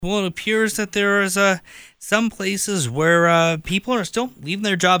Well, it appears that there is some places where people are still leaving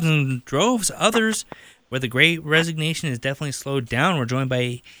their jobs in droves. Others where the Great Resignation is definitely slowed down. We're joined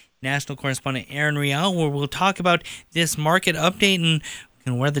by national correspondent Aaron Rial, where we'll talk about this market update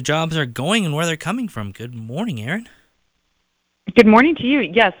and where the jobs are going and where they're coming from. Good morning, Aaron. Good morning to you.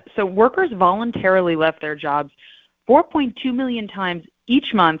 Yes, so workers voluntarily left their jobs 4.2 million times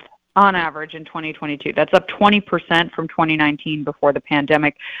each month on average in 2022. That's up 20% from 2019 before the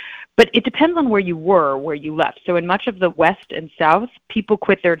pandemic. But it depends on where you were, where you left. So in much of the West and South, people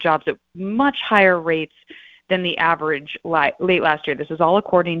quit their jobs at much higher rates than the average late last year. This is all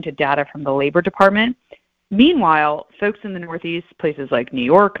according to data from the Labor Department. Meanwhile, folks in the Northeast, places like New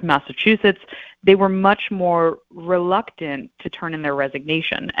York, Massachusetts, they were much more reluctant to turn in their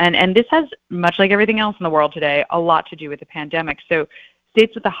resignation. And this has, much like everything else in the world today, a lot to do with the pandemic. So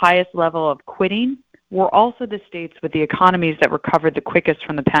states with the highest level of quitting were also the states with the economies that recovered the quickest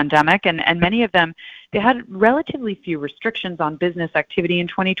from the pandemic. And many of them, they had relatively few restrictions on business activity in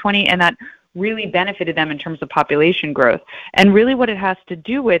 2020, and that really benefited them in terms of population growth. And really what it has to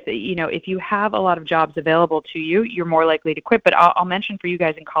do with, if you have a lot of jobs available to you, you're more likely to quit. But I'll mention for you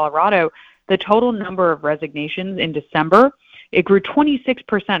guys in Colorado, the total number of resignations in December, it grew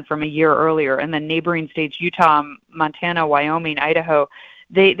 26% from a year earlier. And then neighboring states, Utah, Montana, Wyoming, Idaho,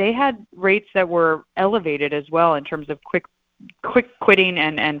 they had rates that were elevated as well in terms of quick quitting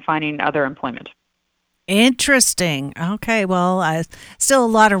and finding other employment. Interesting. Okay, well, still a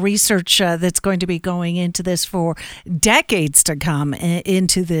lot of research that's going to be going into this for decades to come,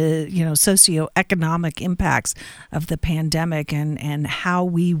 into the socioeconomic impacts of the pandemic and how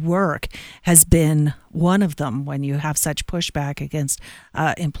we work has been one of them when you have such pushback against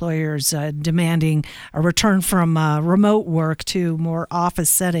employers demanding a return from remote work to more office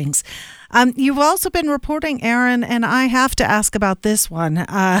settings. You've also been reporting, Aaron, and I have to ask about this one,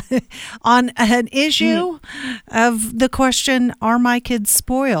 on an issue of the question, are my kids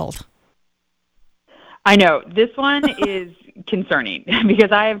spoiled? I know. This one is concerning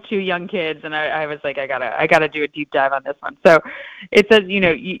because I have two young kids, and I was like, I gotta do a deep dive on this one. So it says,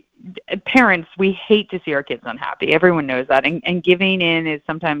 parents, we hate to see our kids unhappy. Everyone knows that. And giving in is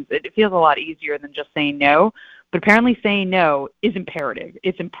sometimes, it feels a lot easier than just saying no. But apparently saying no is imperative.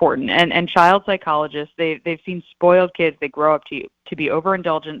 It's important. And child psychologists, they've seen spoiled kids. They grow up to be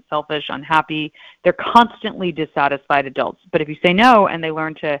overindulgent, selfish, unhappy. They're constantly dissatisfied adults. But if you say no and they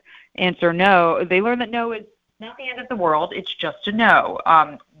learn to answer no, they learn that no is not the end of the world. It's just a no.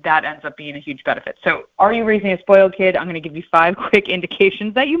 That ends up being a huge benefit. So are you raising a spoiled kid? I'm going to give you 5 quick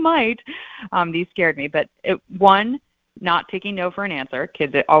indications that you might. These scared me. But 1, not taking no for an answer.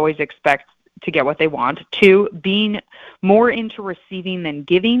 Kids always expect to get what they want. 2, being more into receiving than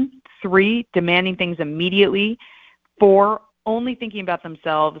giving. 3, demanding things immediately. 4, only thinking about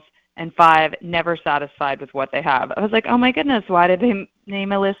themselves. And 5, never satisfied with what they have. I was like, oh my goodness, why did they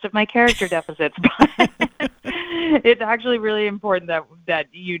name a list of my character deficits? It's actually really important that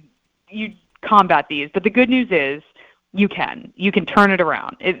you combat these. But the good news is you can turn it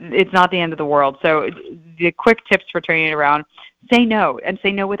around. It's not the end of the world. So the quick tips for turning it around: say no, and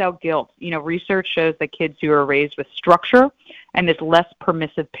say no without guilt. Research shows that kids who are raised with structure and this less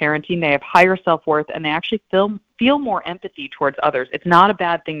permissive parenting, they have higher self-worth, and they actually feel more empathy towards others. It's not a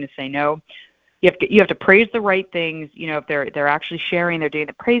bad thing to say no. You have to praise the right things. If they're actually sharing, they're doing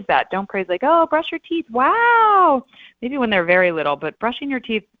it, praise that. Don't praise like, oh, brush your teeth. Wow. Maybe when they're very little, but brushing your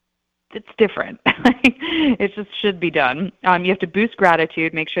teeth, it's different. It just should be done. You have to boost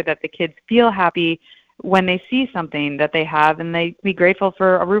gratitude, make sure that the kids feel happy when they see something that they have, and they be grateful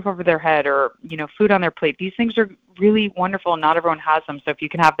for a roof over their head or, food on their plate. These things are really wonderful, and not everyone has them. So if you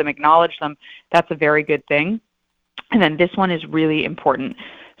can have them acknowledge them, that's a very good thing. And then this one is really important.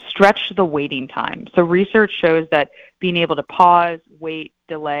 Stretch the waiting time. So research shows that being able to pause, wait,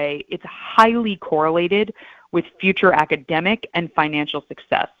 delay, it's highly correlated with future academic and financial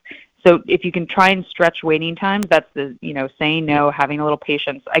success. So if you can try and stretch waiting times, that's the, saying no, having a little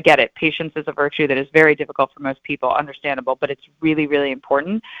patience. I get it. Patience is a virtue that is very difficult for most people, understandable, but it's really, really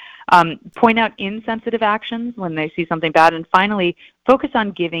important. Point out insensitive actions when they see something bad. And finally, focus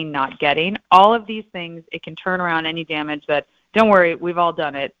on giving, not getting. All of these things, it can turn around any damage that, don't worry, we've all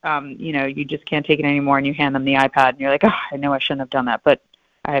done it. You just can't take it anymore, and you hand them the iPad, and you're like, oh, I know I shouldn't have done that, but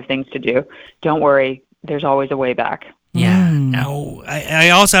I have things to do. Don't worry, there's always a way back. Yeah. Now, I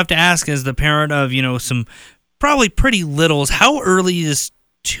also have to ask, as the parent of, some probably pretty littles, how early is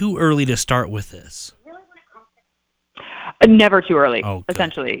too early to start with this? Never too early,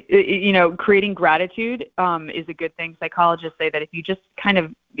 essentially. Creating gratitude is a good thing. Psychologists say that if you just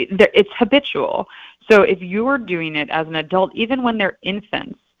it's habitual. So if you're doing it as an adult, even when they're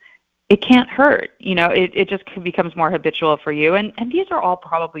infants, it can't hurt. It just becomes more habitual for you. And these are all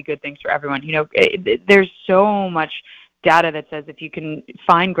probably good things for everyone. There's so much data that says if you can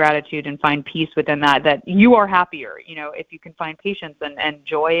find gratitude and find peace within that you are happier. If you can find patience and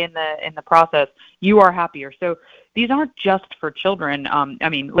joy in the process, you are happier. So these aren't just for children.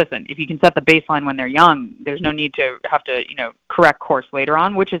 Listen, if you can set the baseline when they're young, there's no need to have to, correct course later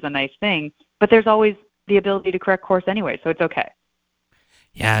on, which is a nice thing. But there's always the ability to correct course anyway, so it's okay.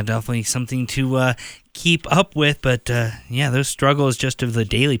 Yeah, definitely something to keep up with. But those struggles just of the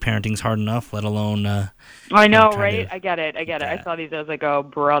daily parenting's hard enough, let alone. I know, right? I get it. I saw these. I was like, oh,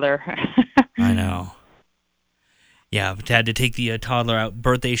 brother. I know. Yeah, but had to take the toddler out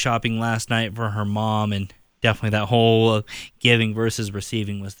birthday shopping last night for her mom, and definitely that whole giving versus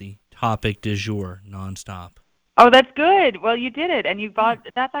receiving was the topic du jour, nonstop. Oh, that's good. Well, you did it, and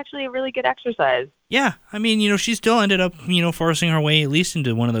that's actually a really good exercise. Yeah, she still ended up, forcing her way at least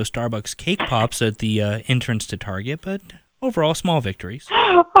into one of those Starbucks cake pops at the entrance to Target, but overall, small victories.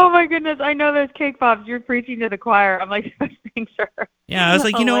 Oh, my goodness. I know those cake pops. You're preaching to the choir. I'm like, those things are Yeah, I was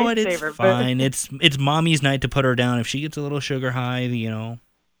like, you know what? It's fine. But It's mommy's night to put her down. If she gets a little sugar high, it's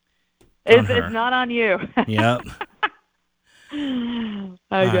not on you. Yep.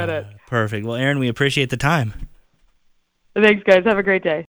 I get it. Perfect. Well, Erin, we appreciate the time. Thanks, guys. Have a great day.